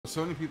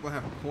so many people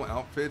have cool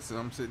outfits, and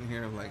I'm sitting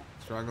here like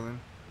struggling.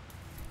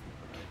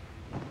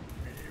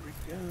 There we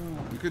go.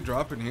 You could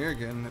drop in here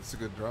again. That's a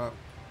good drop.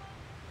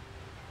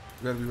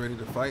 You gotta be ready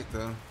to fight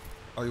though.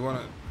 Oh, you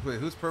wanna wait?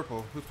 Who's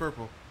purple? Who's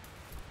purple?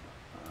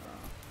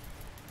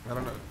 I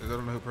don't know. I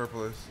don't know who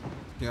purple is.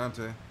 It's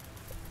Keontae.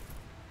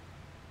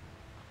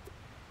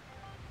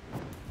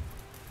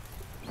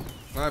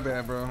 My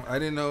bad, bro. I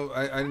didn't know.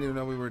 I didn't even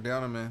know we were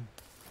down a man.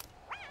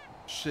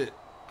 Shit.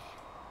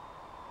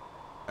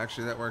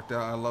 Actually, that worked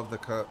out. I love the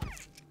cup.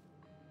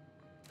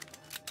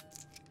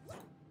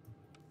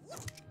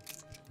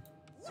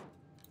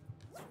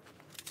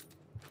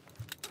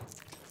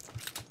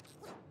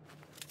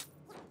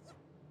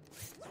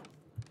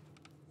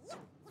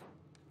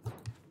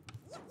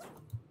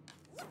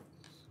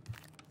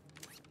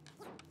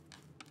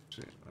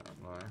 Shit, I'm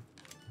lying.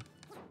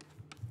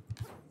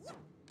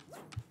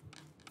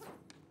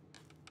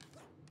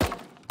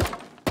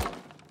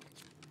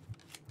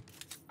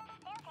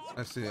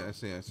 I see it. I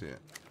see it. I see it.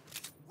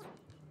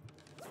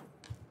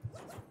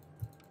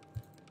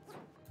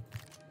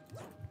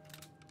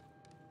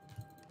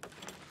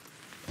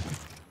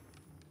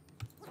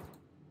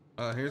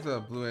 Here's a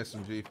blue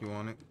SMG if you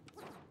want it.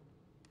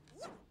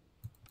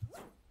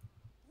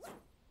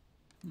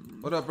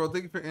 What up, bro?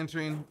 Thank you for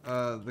entering.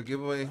 The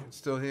giveaway is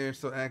still here,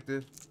 still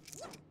active.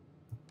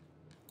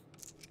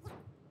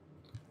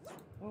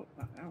 Oh,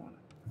 I want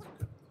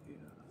to. Yeah.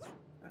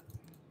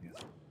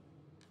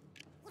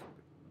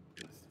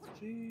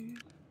 SG.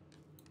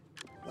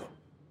 Oh.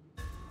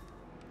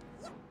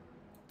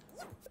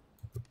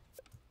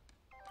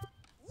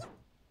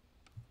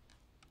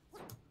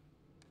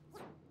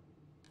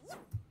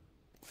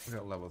 We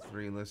got level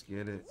 3. Let's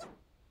get it.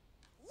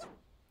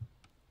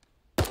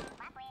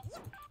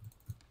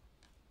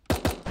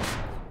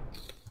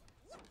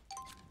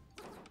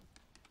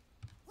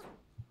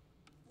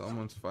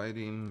 Someone's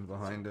fighting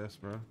behind us,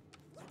 bro.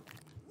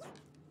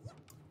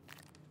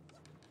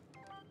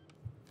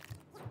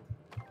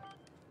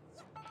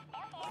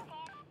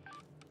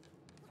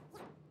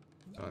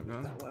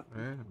 Shotgun?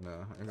 Yeah,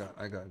 no,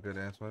 I got good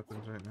ass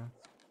weapons right now.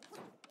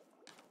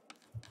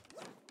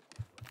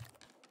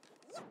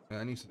 Yeah,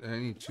 I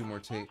need 2 more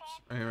tapes.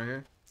 Right here, right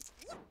here.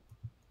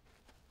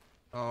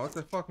 Oh, what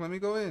the fuck? Let me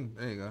go in.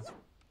 There you go.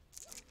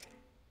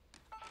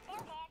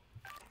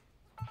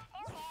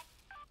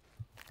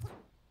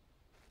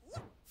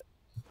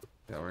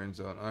 Yeah, we're in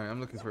zone. Alright, I'm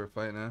looking for a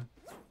fight now.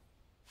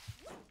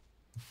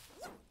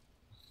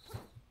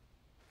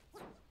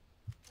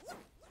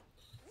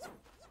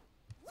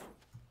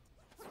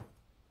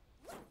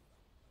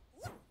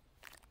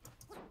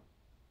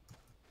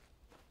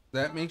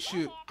 That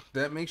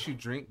makes you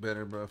drink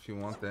better, bro, if you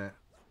want that.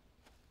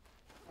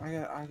 I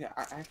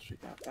actually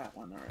got that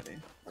one already.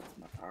 That's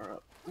my power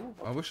up. Ooh,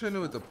 I wish I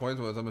knew what the point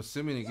was. I'm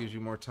assuming it gives you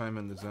more time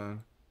in the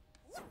zone.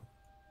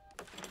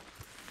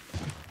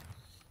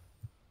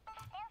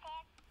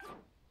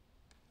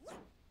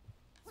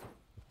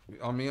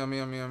 On me, on me,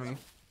 on me, on me.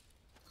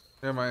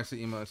 Never mind, it's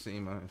the emo, it's the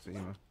emo, it's the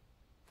emo.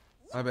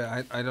 My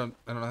bad, I don't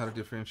know how to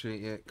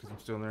differentiate yet, because I'm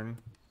still learning.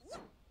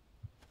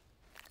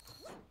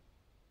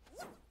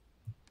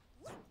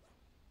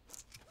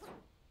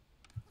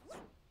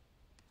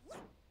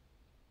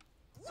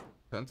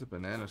 Tons of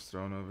bananas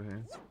thrown over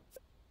here.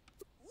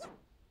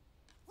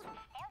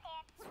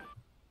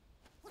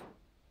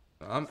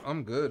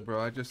 I'm good, bro.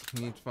 I just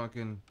need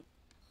fucking.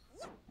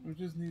 We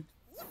just need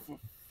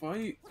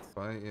fight.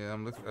 Fight, yeah.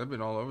 I've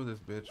been all over this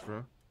bitch,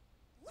 bro.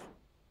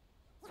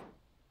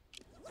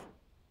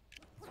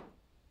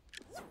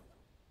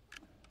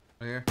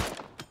 Right here.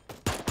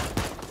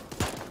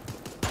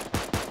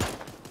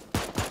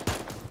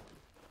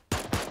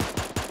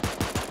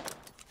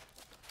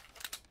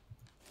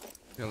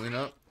 Healing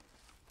up.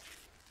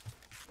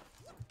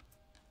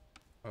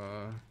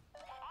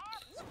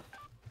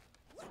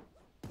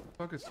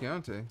 Fuck is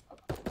Keontae?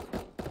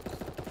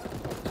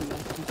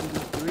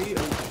 3.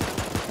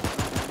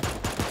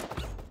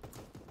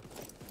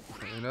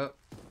 Healing up.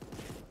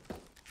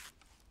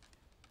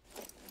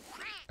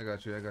 I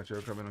got you.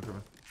 I'm coming.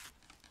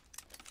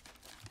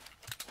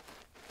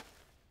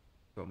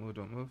 Don't move,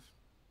 don't move.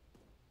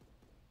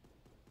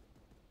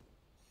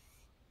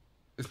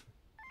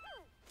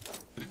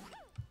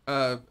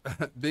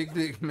 Big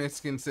Dick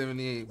Mexican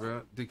 78,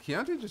 bro. Did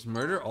Keontae just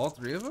murder all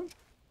 3 of them?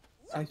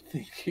 I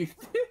think he did.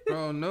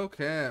 Bro, no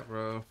cap,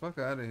 bro. Fuck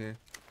out of here.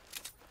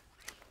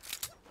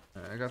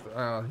 Alright, I got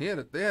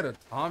the. They had a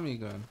Tommy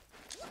gun.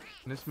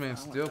 And this man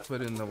still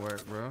put in the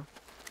work, bro.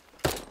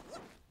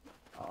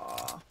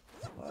 Aw,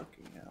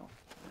 fucking hell.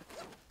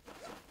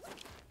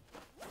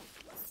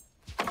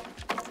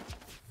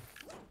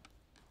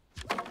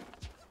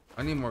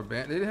 I need more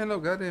band. They didn't have no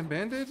goddamn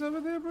band-aids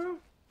over there, bro.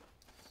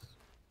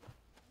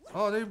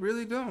 Oh, they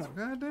really don't.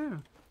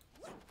 Goddamn.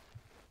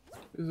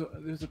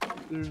 There's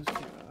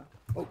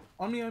oh,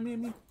 on me.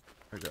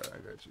 I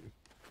got you.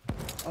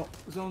 Oh,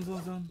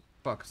 zone.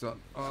 Fuck, so,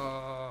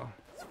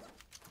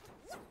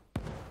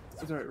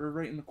 It's alright, we're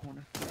right in the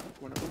corner. Oh.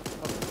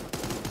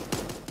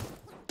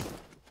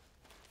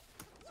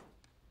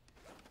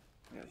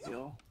 I gotta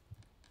heal.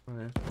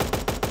 Okay.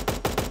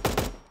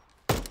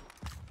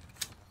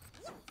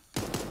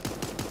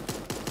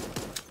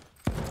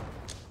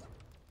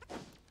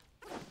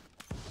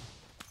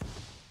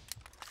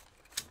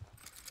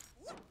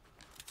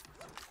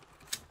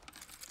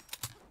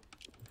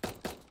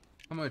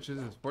 How much is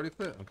this? 40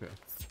 clip? Okay.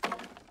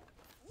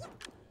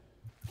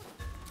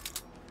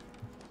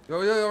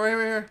 Yo, yo, yo, right here,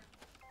 right here.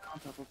 On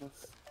top of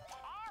us.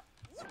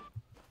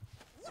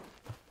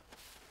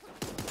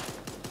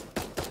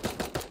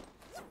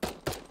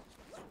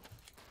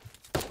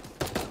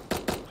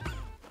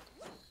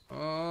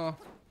 Oh.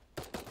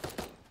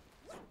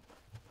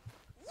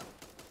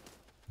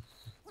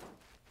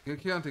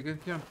 Get Keontae,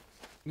 get Keontae.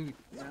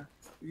 Yeah.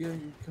 Yeah,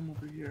 you come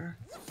over here.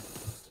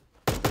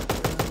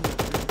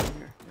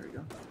 Here. There we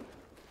go.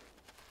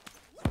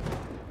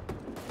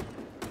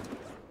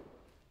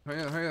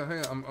 Hurry up, hurry up,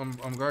 hurry up.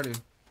 I'm guarding.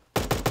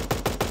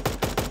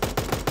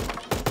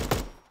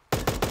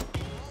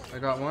 I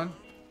got one.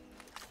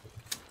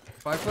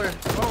 5 player.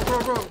 Oh,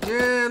 bro.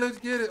 Yeah, let's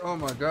get it. Oh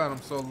my god,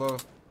 I'm so low.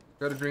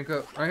 Gotta drink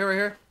up. Right here, right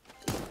here.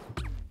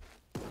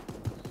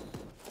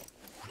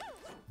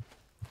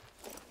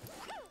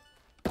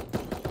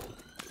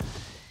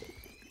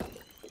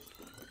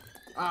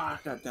 Ah, I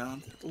got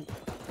down. Ooh.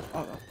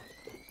 Oh no.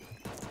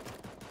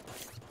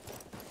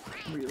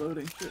 I'm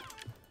reloading shit.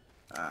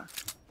 Ah,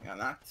 got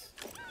knocked.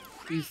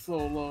 He's so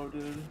low,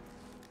 dude.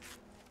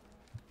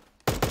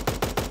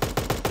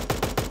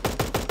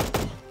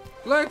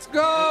 Let's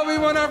go! We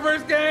won our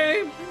first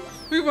game!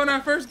 We won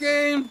our first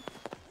game!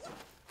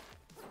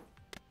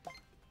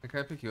 Can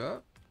I pick you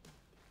up?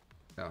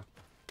 No.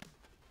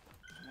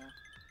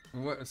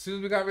 What, as soon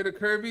as we got rid of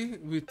Kirby,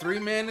 we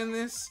 3-man in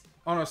this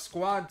on a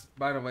squad,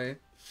 by the way,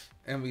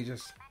 and we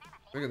just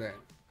look at that.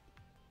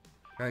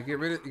 You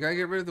gotta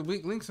get rid of the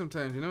weak link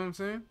sometimes. You know what I'm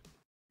saying?